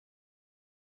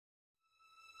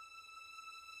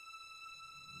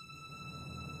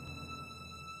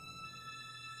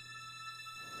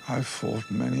I've fought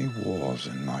many wars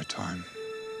in my time.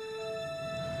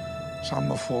 Some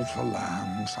were fought for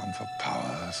land, some for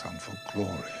power, some for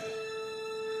glory.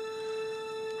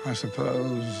 I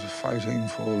suppose fighting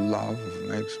for love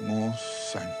makes more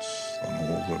sense than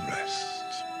all the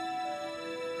rest.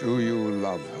 Do you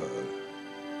love her?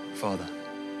 Father,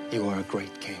 you are a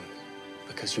great king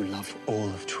because you loved all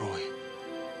of Troy.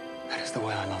 That is the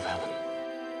way I love Helen.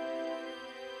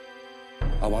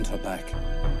 I want her back.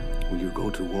 Will you go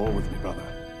to war with me, brother?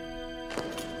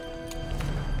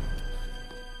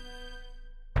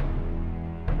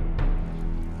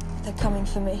 They're coming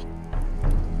for me.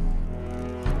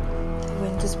 The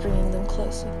wind is bringing them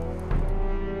closer.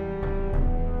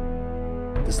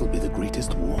 This'll be the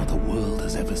greatest war the world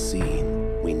has ever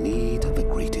seen. We need the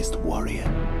greatest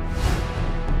warrior.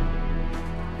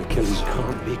 Achilles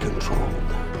can't be controlled.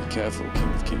 Be careful,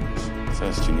 King of Kings.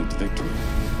 First, you need the victory.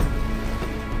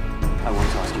 I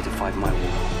want to ask you to fight my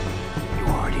war. You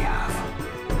already have.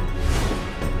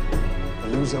 The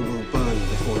loser will burn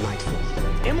before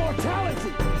nightfall.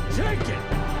 Immortality! Take it!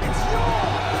 It's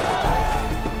yours!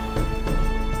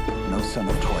 No son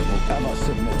of Troy will ever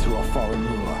submit to a foreign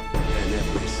ruler. And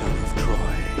every son of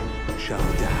Troy shall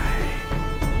die.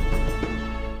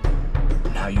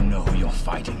 Now you know who you're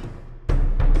fighting.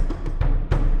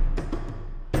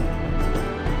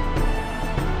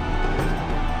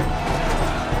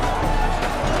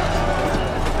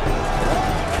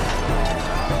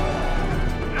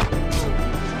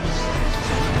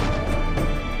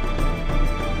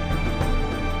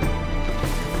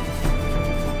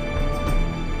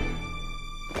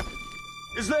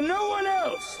 Is there no one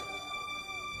else?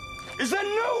 Is there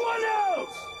no one else?